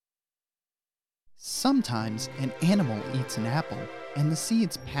Sometimes an animal eats an apple, and the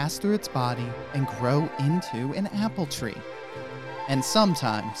seeds pass through its body and grow into an apple tree. And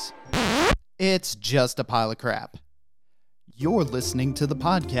sometimes, it's just a pile of crap. You're listening to the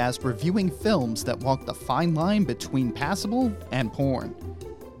podcast reviewing films that walk the fine line between passable and porn.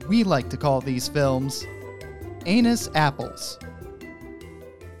 We like to call these films Anus Apples.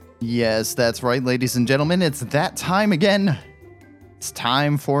 Yes, that's right, ladies and gentlemen, it's that time again. It's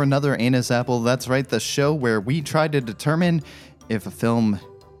time for another Anus Apple. That's right, the show where we try to determine if a film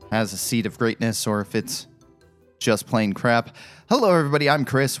has a seed of greatness or if it's just plain crap. Hello, everybody. I'm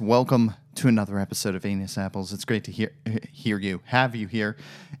Chris. Welcome to another episode of Anus Apples. It's great to have you here.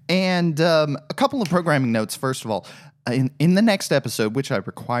 And a couple of programming notes. First of all, in the next episode, which I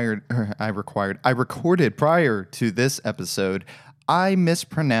recorded prior to this episode, I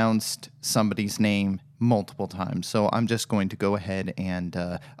mispronounced somebody's name multiple times, so I'm just going to go ahead and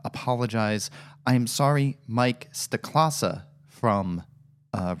apologize. I'm sorry, Mike Staklasa from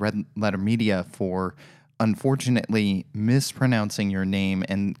Red Letter Media, for unfortunately mispronouncing your name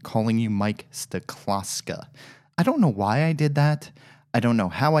and calling you Mike Staklaska. I don't know why I did that. I don't know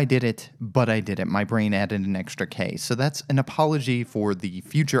how I did it, but I did it. My brain added an extra K. So that's an apology for the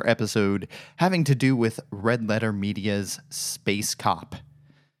future episode having to do with Red Letter Media's Space Cop.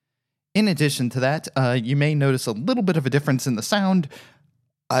 In addition to that, you may notice a little bit of a difference in the sound.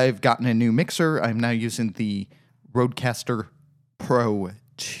 I've gotten a new mixer. I'm now using the Rodecaster Pro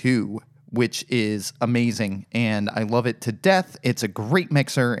 2, which is amazing, and I love it to death. It's a great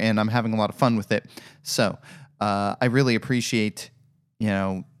mixer, and I'm having a lot of fun with it. So I really appreciate,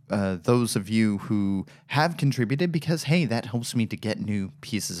 those of you who have contributed, because, hey, that helps me to get new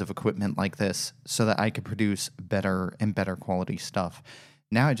pieces of equipment like this so that I can produce better and better quality stuff.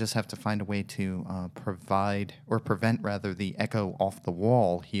 Now I just have to find a way to prevent the echo off the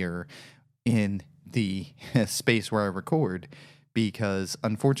wall here in the space where I record, because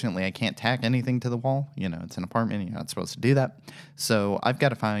unfortunately I can't tack anything to the wall. It's an apartment, you're not supposed to do that. So I've got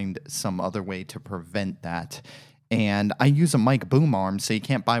to find some other way to prevent that. And I use a mic boom arm, so you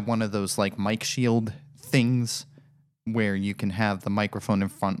can't buy one of those like mic shield things where you can have the microphone in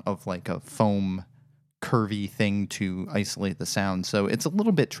front of like a foam curvy thing to isolate the sound. So it's a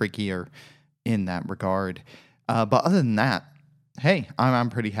little bit trickier in that regard. But other than that, hey,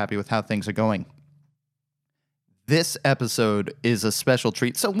 I'm pretty happy with how things are going. This episode is a special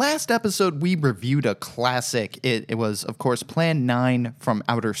treat. So last episode, we reviewed a classic. It was, of course, Plan 9 from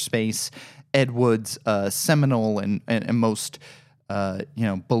Outer Space, Ed Wood's seminal and most,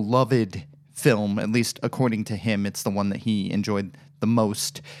 beloved film. At least according to him, it's the one that he enjoyed the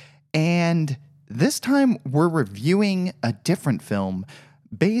most. And this time, we're reviewing a different film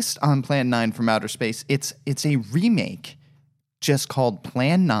based on Plan 9 from Outer Space. It's a remake just called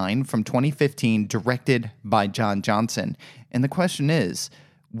Plan 9 from 2015, directed by John Johnson. And the question is,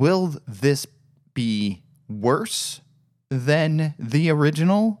 will this be worse than the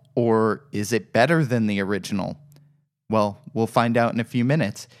original, or is it better than the original? Well, we'll find out in a few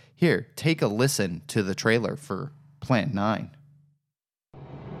minutes. Here, take a listen to the trailer for Plan 9.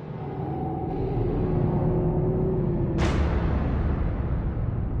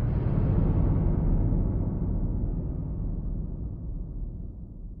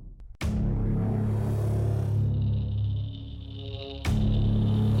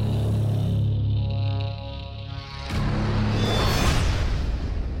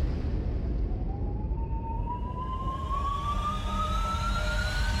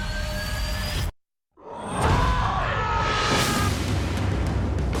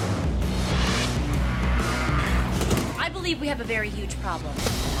 We have a very huge problem.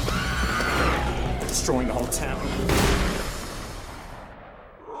 Destroying the whole town.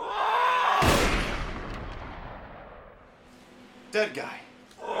 Dead guy.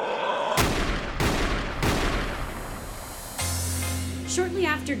 Shortly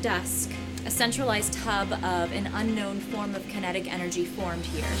after dusk, a centralized hub of an unknown form of kinetic energy formed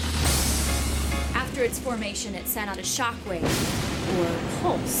here. After its formation, it sent out a shockwave, or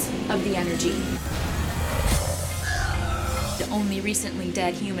pulse, of the energy. Only recently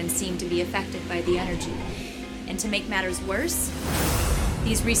dead humans seem to be affected by the energy. And to make matters worse,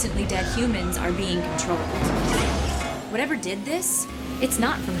 these recently dead humans are being controlled. Whatever did this, it's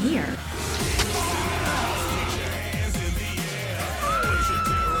not from here.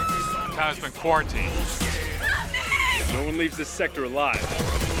 The town has been quarantined. No one leaves this sector alive.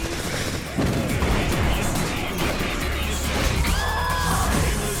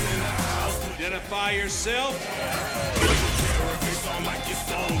 Identify yourself.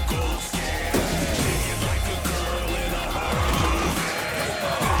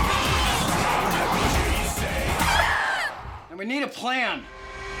 We need a plan.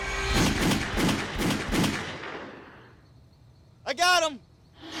 I got him.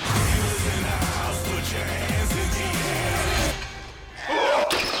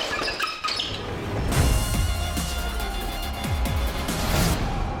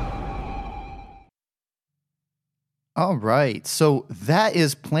 All right. So that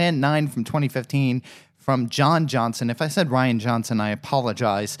is Plan 9 from 2015 from John Johnson. If I said Rian Johnson, I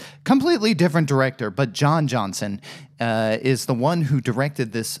apologize. Completely different director, but John Johnson is the one who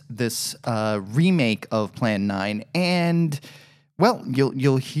directed this remake of Plan 9. And, well,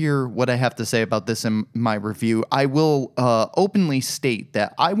 you'll hear what I have to say about this in my review. I will openly state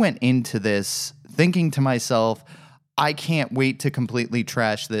that I went into this thinking to myself, I can't wait to completely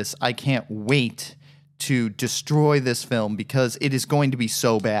trash this. I can't wait to destroy this film because it is going to be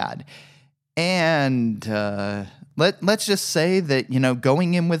so bad. And let's just say that,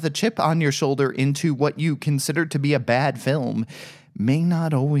 going in with a chip on your shoulder into what you consider to be a bad film may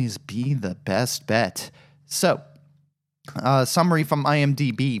not always be the best bet. So, summary from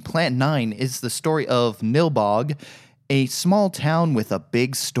IMDb. Plan 9 is the story of Nilbog, a small town with a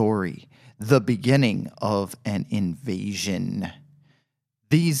big story, the beginning of an invasion.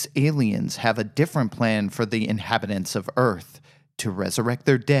 These aliens have a different plan for the inhabitants of Earth, to resurrect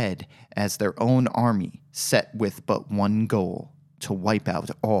their dead as their own army, set with but one goal, to wipe out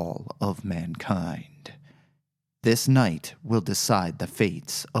all of mankind. This night will decide the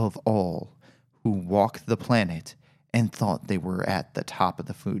fates of all who walk the planet and thought they were at the top of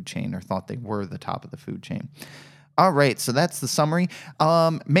the food chain, or thought they were the top of the food chain. All right, so that's the summary.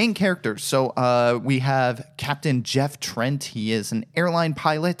 Main characters. So we have Captain Jeff Trent. He is an airline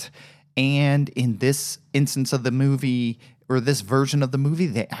pilot. And in this instance of the movie, or this version of the movie,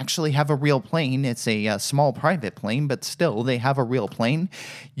 they actually have a real plane. It's a small private plane, but still, they have a real plane.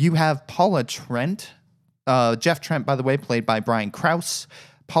 You have Paula Trent. Jeff Trent, by the way, played by Brian Krause.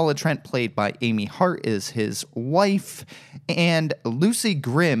 Paula Trent, played by Amy Hart, is his wife. And Lucy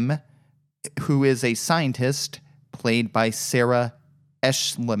Grimm, who is a scientist, played by Sarah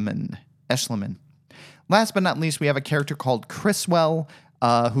Eschliman. Last but not least, we have a character called Criswell,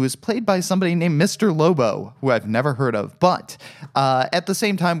 who is played by somebody named Mr. Lobo, who I've never heard of. But at the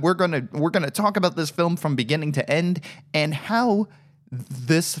same time, we're gonna talk about this film from beginning to end and how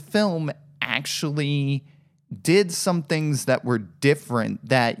this film actually did some things that were different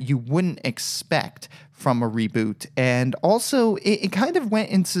that you wouldn't expect from a reboot. And also, it kind of went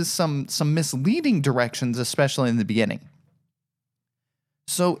into some misleading directions, especially in the beginning.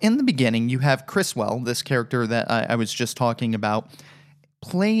 So in the beginning, you have Criswell, this character that I was just talking about,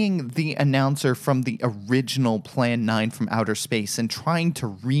 playing the announcer from the original Plan 9 from Outer Space and trying to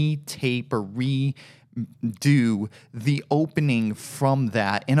retape or redo the opening from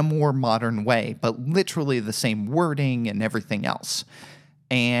that in a more modern way, but literally the same wording and everything else.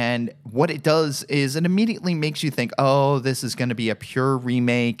 And what it does is it immediately makes you think, oh, this is going to be a pure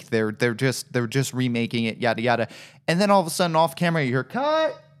remake. They're just remaking it, yada yada. And then all of a sudden, off camera, you hear,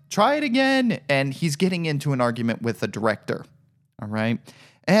 cut, try it again. And he's getting into an argument with the director. All right.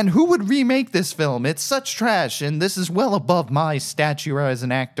 And who would remake this film? It's such trash, and this is well above my stature as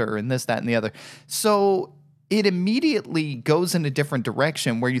an actor, and this, that, and the other. So it immediately goes in a different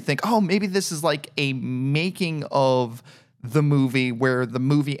direction where you think, oh, maybe this is like a making of the movie where the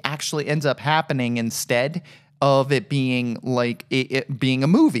movie actually ends up happening instead of it being like it being a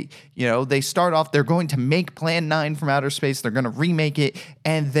movie. They start off, they're going to make Plan 9 from Outer Space, they're going to remake it,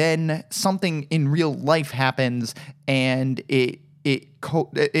 and then something in real life happens, and it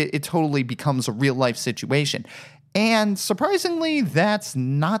totally becomes a real life situation. And surprisingly, that's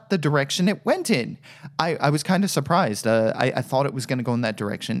not the direction it went in. I was kind of surprised. I thought it was going to go in that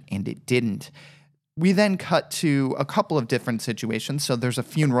direction, and it didn't. We then cut to a couple of different situations. So there's a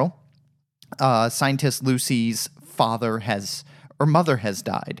funeral. Scientist Lucy's mother has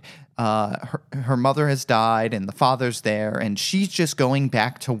died. Her mother has died, and the father's there, and she's just going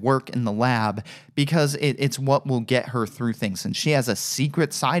back to work in the lab because it's what will get her through things. And she has a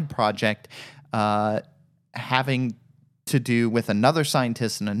secret side project having to do with another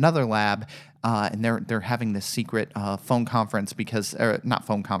scientist in another lab, and they're having this secret phone conference not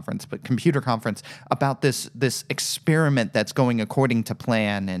phone conference, but computer conference about this experiment that's going according to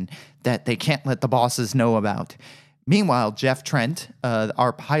plan and that they can't let the bosses know about. Meanwhile, Jeff Trent,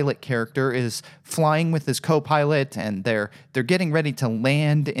 our pilot character, is flying with his co-pilot, and they're getting ready to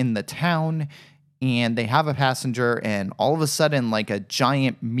land in the town, and they have a passenger, and all of a sudden, like a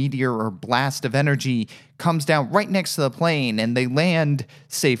giant meteor or blast of energy comes down right next to the plane, and they land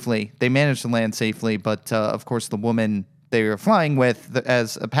safely. They manage to land safely, but of course, the woman they were flying with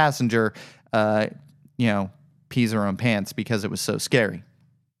as a passenger, pees her own pants because it was so scary.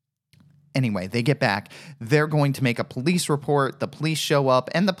 Anyway, they get back. They're going to make a police report. The police show up,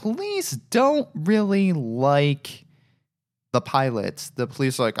 and the police don't really like the pilots. The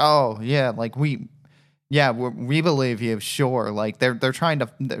police are like, oh, yeah, like we believe you, sure. Like they're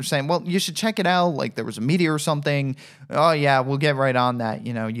saying, well, you should check it out. Like there was a meteor or something. Oh, yeah, we'll get right on that.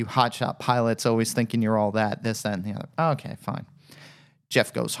 You know, you hotshot pilots always thinking you're all that, this, that, and the other. Okay, fine.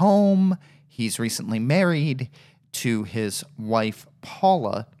 Jeff goes home. He's recently married to his wife,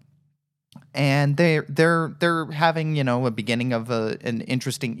 Paula. And they're having, you know, a beginning of an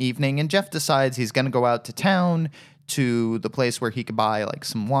interesting evening. And Jeff decides he's going to go out to town to the place where he could buy like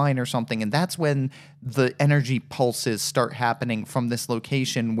some wine or something. And that's when the energy pulses start happening from this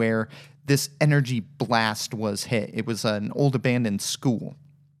location where this energy blast was hit. It was an old abandoned school.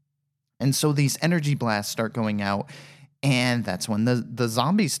 And so these energy blasts start going out. And that's when the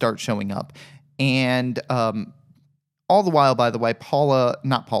zombies start showing up. And all the while, by the way,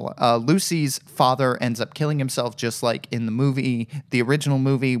 Lucy's father ends up killing himself, just like in the movie, the original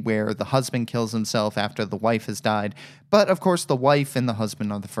movie, where the husband kills himself after the wife has died. But of course, the wife and the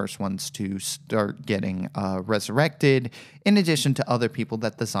husband are the first ones to start getting resurrected, in addition to other people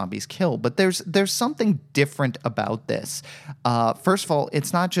that the zombies kill. But there's something different about this. First of all,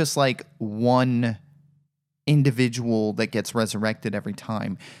 it's not just like one individual that gets resurrected every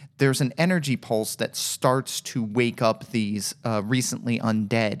time. There's an energy pulse that starts to wake up these recently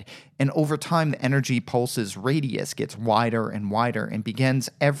undead. And over time, the energy pulse's radius gets wider and wider and begins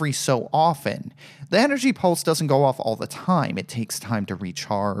every so often. The energy pulse doesn't go off all the time. It takes time to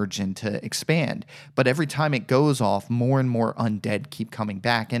recharge and to expand. But every time it goes off, more and more undead keep coming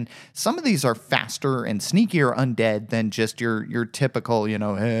back. And some of these are faster and sneakier undead than just your typical,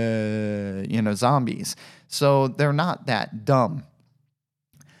 zombies. So they're not that dumb.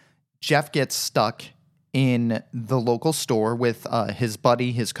 Jeff gets stuck in the local store with his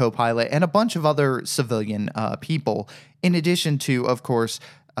buddy, his co-pilot, and a bunch of other civilian people, in addition to, of course,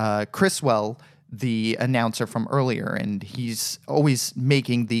 Chriswell, the announcer from earlier. And he's always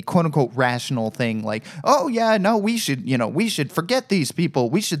making the quote-unquote rational thing like, oh, yeah, no, we should forget these people.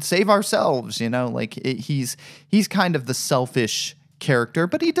 We should save ourselves, he's kind of the selfish character,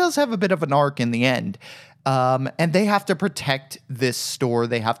 but he does have a bit of an arc in the end. And they have to protect this store.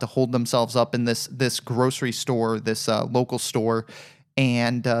 They have to hold themselves up in this grocery store, this local store.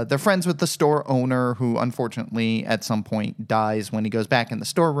 And they're friends with the store owner, who unfortunately at some point dies when he goes back in the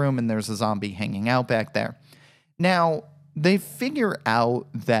storeroom and there's a zombie hanging out back there. Now, they figure out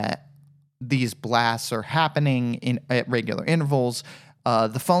that these blasts are happening at regular intervals.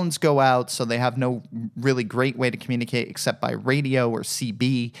 The phones go out, so they have no really great way to communicate except by radio or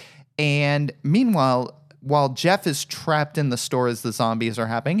CB. And meanwhile, while Jeff is trapped in the store as the zombies are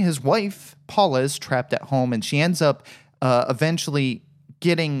happening, his wife, Paula, is trapped at home, and she ends up eventually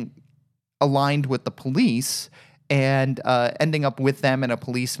getting aligned with the police and ending up with them in a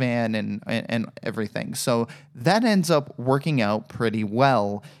police van and everything. So that ends up working out pretty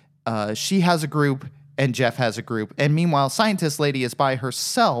well. She has a group, and Jeff has a group. And meanwhile, Scientist Lady is by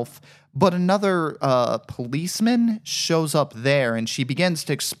herself, but another policeman shows up there, and she begins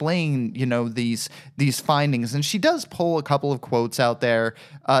to explain, these findings. And she does pull a couple of quotes out there.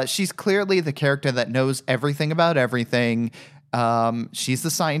 She's clearly the character that knows everything about everything. She's the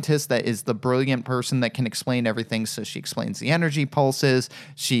scientist that is the brilliant person that can explain everything. So she explains the energy pulses.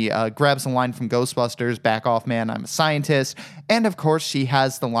 She grabs a line from Ghostbusters, "Back off, man, I'm a scientist." And of course, she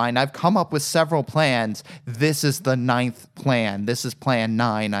has the line, "I've come up with several plans. This is the 9th plan. This is plan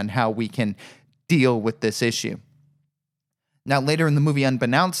 9 on how we can deal with this issue." Now, later in the movie,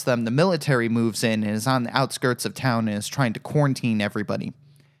 unbeknownst to them, the military moves in and is on the outskirts of town and is trying to quarantine everybody.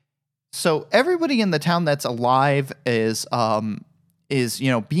 So everybody in the town that's alive is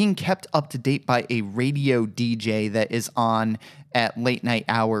being kept up to date by a radio DJ that is on at late night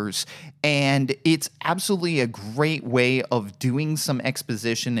hours. And it's absolutely a great way of doing some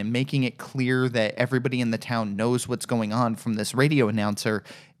exposition and making it clear that everybody in the town knows what's going on from this radio announcer.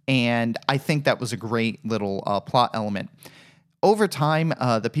 And I think that was a great little plot element. Over time,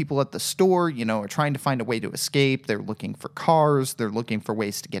 the people at the store, are trying to find a way to escape. They're looking for cars. They're looking for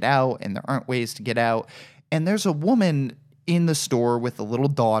ways to get out, and there aren't ways to get out. And there's a woman in the store with a little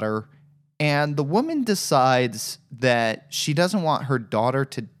daughter, and the woman decides that she doesn't want her daughter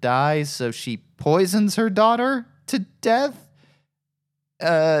to die, so she poisons her daughter to death,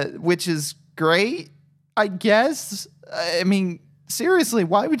 which is great, I guess. I mean, seriously,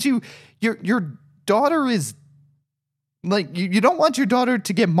 why would you... Your daughter is... Like, you don't want your daughter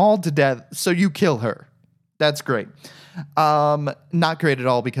to get mauled to death, so you kill her. That's great. Not great at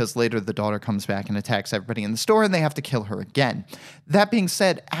all, because later the daughter comes back and attacks everybody in the store and they have to kill her again. That being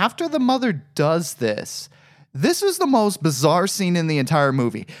said, after the mother does this is the most bizarre scene in the entire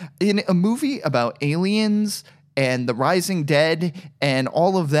movie. In a movie about aliens and the rising dead and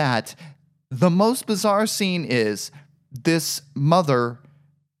all of that, the most bizarre scene is this mother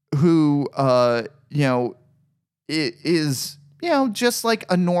who, is, just like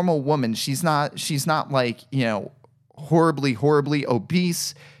a normal woman. She's not like, horribly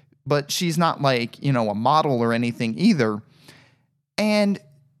obese, but she's not like, a model or anything either. And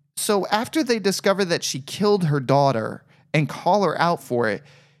so after they discover that she killed her daughter and call her out for it,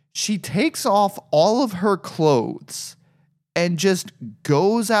 she takes off all of her clothes and just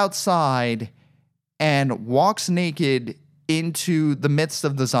goes outside and walks naked into the midst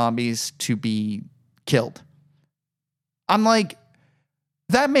of the zombies to be killed. I'm like,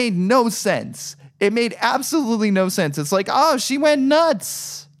 that made no sense. It made absolutely no sense. It's like, oh, she went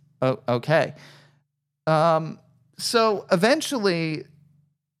nuts. Oh, okay. So eventually,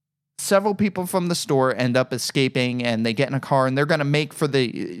 several people from the store end up escaping, and they get in a car and they're going to make for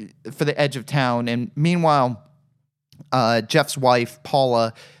the edge of town. And meanwhile, Jeff's wife,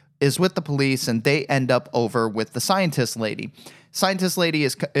 Paula, is with the police, and they end up over with the scientist lady. Scientist lady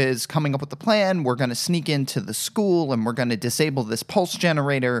is coming up with the plan. We're going to sneak into the school and we're going to disable this pulse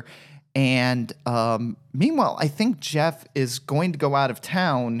generator. And meanwhile, I think Jeff is going to go out of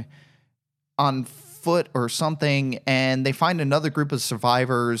town on foot or something, and they find another group of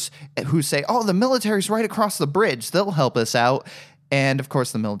survivors who say, oh, the military's right across the bridge. They'll help us out. And of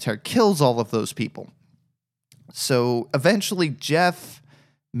course, the military kills all of those people. So eventually, Jeff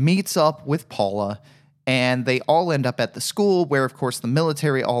meets up with Paula, and they all end up at the school where, of course, the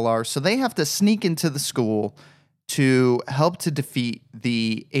military all are. So they have to sneak into the school to help to defeat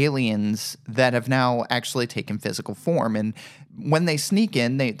the aliens that have now actually taken physical form. And when they sneak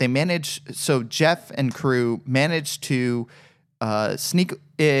in, they manage, so Jeff and crew manage to sneak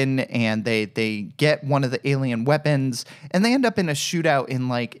in, and they get one of the alien weapons, and they end up in a shootout in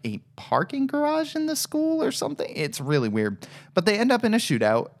like a parking garage in the school or something. It's really weird. But they end up in a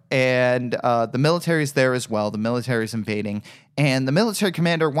shootout, and the military's there as well. The military's invading, and the military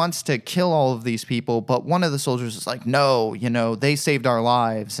commander wants to kill all of these people, but one of the soldiers is like, no, they saved our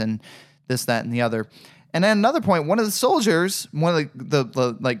lives, and this, that, and the other. And at another point, one of the soldiers, one of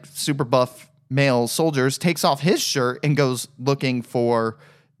the like super buff male soldiers, takes off his shirt and goes looking for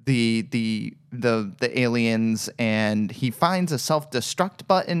the aliens, and he finds a self-destruct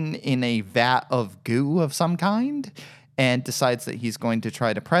button in a vat of goo of some kind and decides that he's going to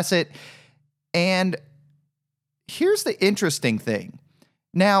try to press it. And here's the interesting thing.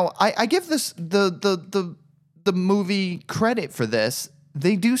 Now, I give this the movie credit for this.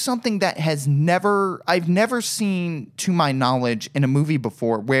 They do something that I've never seen, to my knowledge, in a movie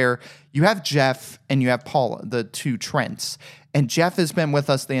before, where you have Jeff and you have Paula, the two Trents. And Jeff has been with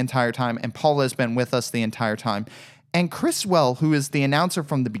us the entire time, and Paula has been with us the entire time. And Chriswell, who is the announcer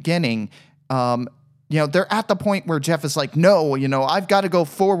from the beginning, they're at the point where Jeff is like, no, I've got to go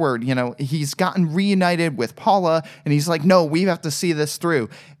forward. He's gotten reunited with Paula, and he's like, no, we have to see this through.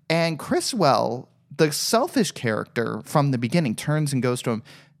 And Chriswell, the selfish character from the beginning, turns and goes to him,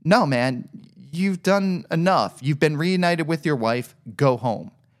 no, man, you've done enough. You've been reunited with your wife. Go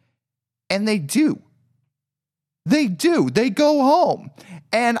home. And they do. They go home.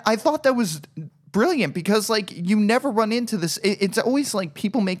 And I thought that was brilliant, because you never run into this. It's always like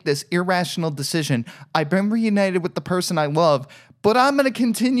people make this irrational decision. I've been reunited with the person I love, but I'm going to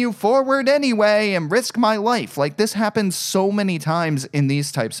continue forward anyway and risk my life. This happens so many times in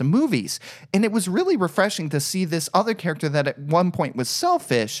these types of movies. And it was really refreshing to see this other character that at one point was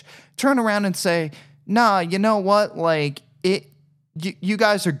selfish turn around and say, nah, you know what? You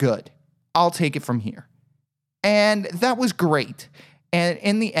guys are good. I'll take it from here. And that was great. And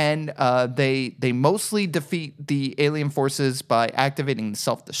in the end, they mostly defeat the alien forces by activating the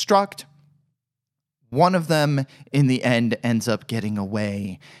self-destruct. One of them, in the end, ends up getting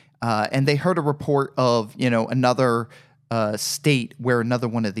away. And they heard a report of, another state where another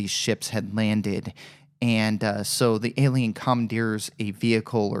one of these ships had landed. And so the alien commandeers a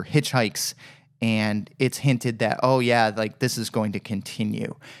vehicle or hitchhikes, and it's hinted that, oh yeah, this is going to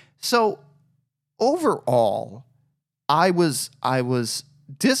continue. So overall, I was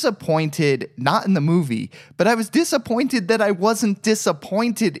disappointed, not in the movie, but I was disappointed that I wasn't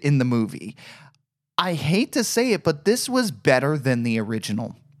disappointed in the movie. I hate to say it, but this was better than the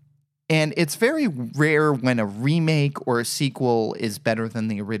original. And it's very rare when a remake or a sequel is better than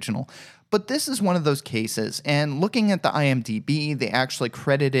the original. But this is one of those cases, and looking at the IMDb, they actually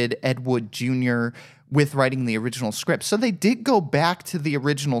credited Ed Wood Jr. with writing the original script. So they did go back to the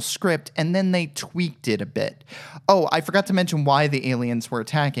original script, and then they tweaked it a bit. Oh, I forgot to mention why the aliens were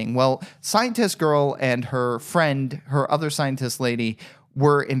attacking. Well, Scientist Girl and her friend, her other scientist lady,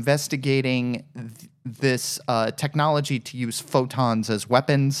 were investigating this technology to use photons as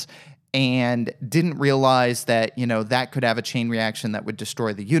weapons, and didn't realize that, that could have a chain reaction that would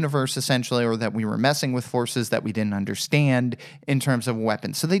destroy the universe, essentially, or that we were messing with forces that we didn't understand in terms of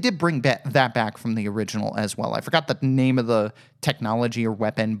weapons. So they did bring that back from the original as well. I forgot the name of the technology or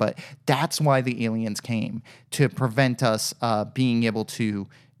weapon, but that's why the aliens came, to prevent us being able to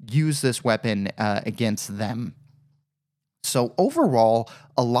use this weapon against them. So overall,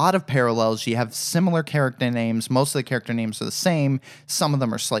 a lot of parallels. You have similar character names. Most of the character names are the same. Some of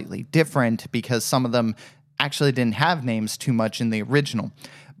them are slightly different because some of them actually didn't have names too much in the original.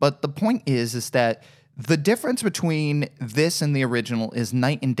 But the point is that the difference between this and the original is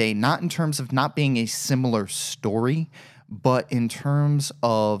night and day, not in terms of not being a similar story, but in terms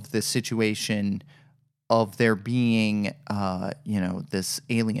of the situation of there being, this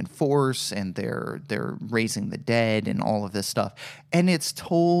alien force, and they're raising the dead and all of this stuff. And it's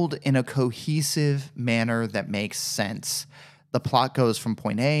told in a cohesive manner that makes sense. The plot goes from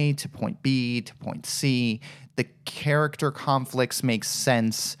point A to point B to point C. The character conflicts make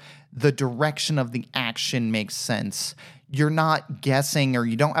sense. The direction of the action makes sense. You're not guessing, or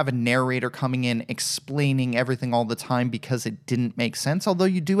you don't have a narrator coming in explaining everything all the time because it didn't make sense. Although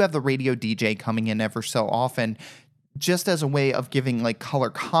you do have the radio DJ coming in ever so often, just as a way of giving color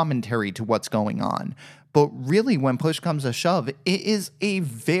commentary to what's going on. But really, when push comes to shove, it is a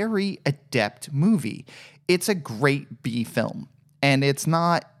very adept movie. It's a great B film, and it's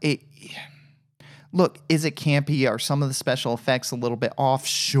not Look, is it campy? Are some of the special effects a little bit off?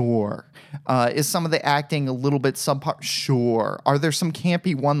 Sure. Is some of the acting a little bit subpar? Sure. Are there some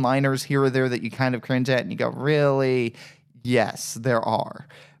campy one-liners here or there that you kind of cringe at and you go, really? Yes, there are.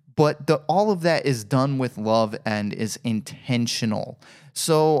 But all of that is done with love and is intentional.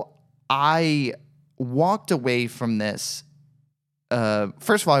 So I walked away from this.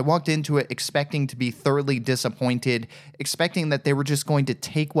 First of all, I walked into it expecting to be thoroughly disappointed, expecting that they were just going to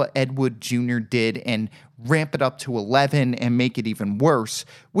take what Ed Wood Jr. did and ramp it up to 11 and make it even worse,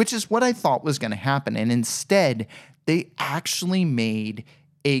 which is what I thought was going to happen. And instead, they actually made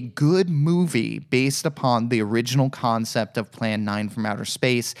a good movie based upon the original concept of Plan 9 from Outer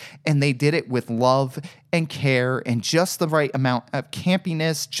Space, and they did it with love and care and just the right amount of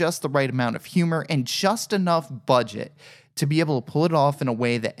campiness, just the right amount of humor, and just enough budget to be able to pull it off in a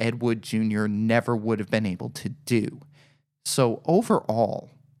way that Ed Wood Jr. never would have been able to do. So overall,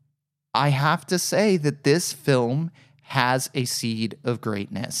 I have to say that this film has a seed of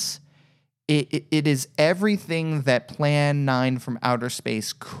greatness. It is everything that Plan 9 from Outer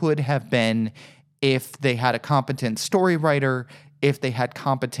Space could have been if they had a competent story writer, if they had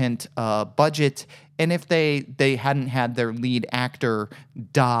competent budget, and if they hadn't had their lead actor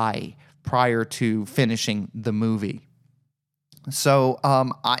die prior to finishing the movie. So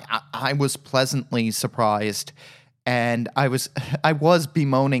I was pleasantly surprised, and I was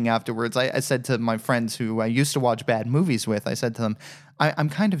bemoaning afterwards. I said to my friends who I used to watch bad movies with, I said to them, I'm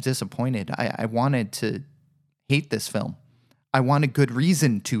kind of disappointed. I wanted to hate this film. I want a good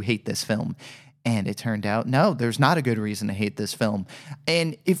reason to hate this film. And it turned out, no, there's not a good reason to hate this film.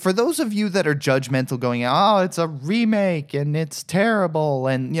 And for those of you that are judgmental going, oh, it's a remake and it's terrible,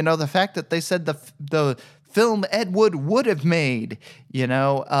 and, the fact that they said the film Ed Wood would have made,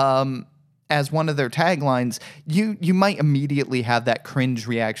 as one of their taglines, you might immediately have that cringe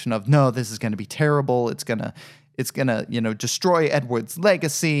reaction of, no, this is going to be terrible. It's gonna destroy Ed Wood's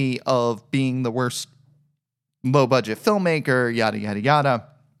legacy of being the worst low budget filmmaker, yada, yada, yada.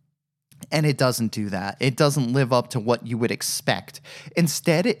 And it doesn't do that. It doesn't live up to what you would expect.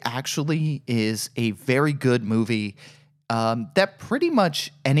 Instead, it actually is a very good movie that pretty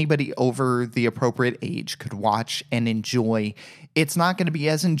much anybody over the appropriate age could watch and enjoy. It's not going to be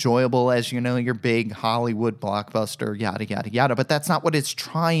as enjoyable as, your big Hollywood blockbuster, yada, yada, yada, but that's not what it's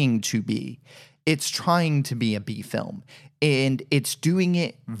trying to be. It's trying to be a B film, and it's doing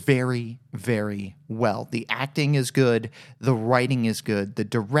it very, very well. The acting is good. The writing is good. The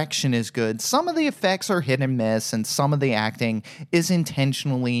direction is good. Some of the effects are hit and miss, and some of the acting is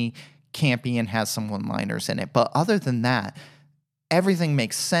intentionally campy and has some one-liners in it. But other than that, everything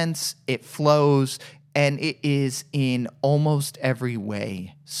makes sense. It flows, and it is in almost every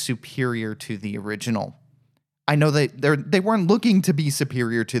way superior to the original. I know that they weren't looking to be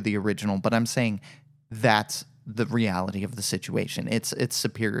superior to the original, but I'm saying that's the reality of the situation. It's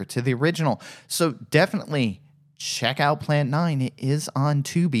superior to the original. So definitely check out Plan 9. It is on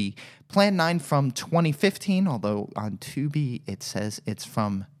Tubi. Plan 9 from 2015, although on Tubi it says it's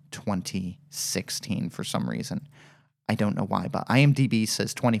from 2016 for some reason. I don't know why, but IMDb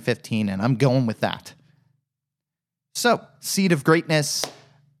says 2015, and I'm going with that. So, Seed of Greatness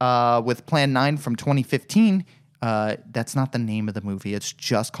with Plan 9 from 2015. That's not the name of the movie. It's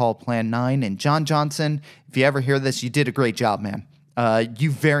just called Plan 9. And John Johnson, if you ever hear this, you did a great job, man.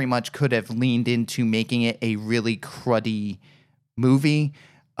 You very much could have leaned into making it a really cruddy movie,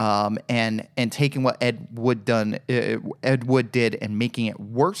 and taking what Ed Wood did and making it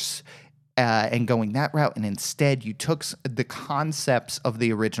worse, and going that route. And instead, you took the concepts of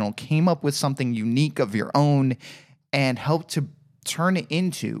the original, came up with something unique of your own, and helped to turn it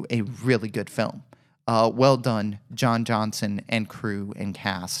into a really good film. Well done, John Johnson and crew and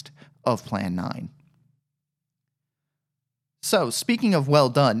cast of Plan 9. So, speaking of well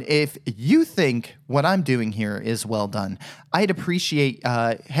done, if you think what I'm doing here is well done, I'd appreciate,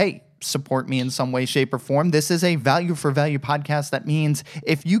 support me in some way, shape, or form. This is a value for value podcast. That means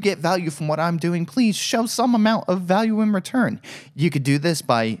if you get value from what I'm doing, please show some amount of value in return. You could do this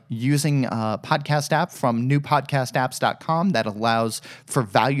by using a podcast app from newpodcastapps.com that allows for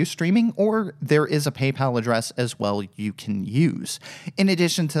value streaming, or there is a PayPal address as well you can use. In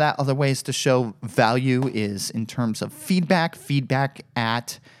addition to that, other ways to show value is in terms of feedback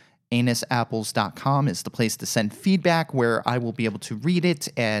at anusapples.com is the place to send feedback, where I will be able to read it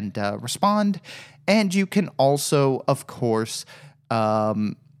and respond. And you can also, of course,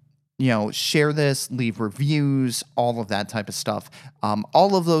 share this, leave reviews, all of that type of stuff.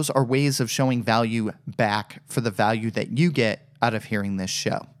 All of those are ways of showing value back for the value that you get out of hearing this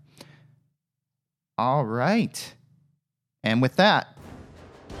show. All right. And with that,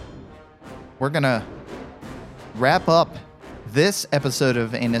 we're going to wrap up this episode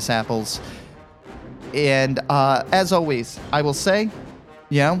of Anus Apples. And as always, I will say,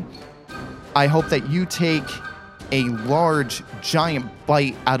 I hope that you take a large, giant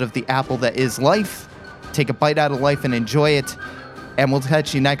bite out of the apple that is life. Take a bite out of life and enjoy it. And we'll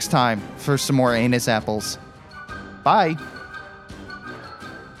catch you next time for some more Anus Apples. Bye.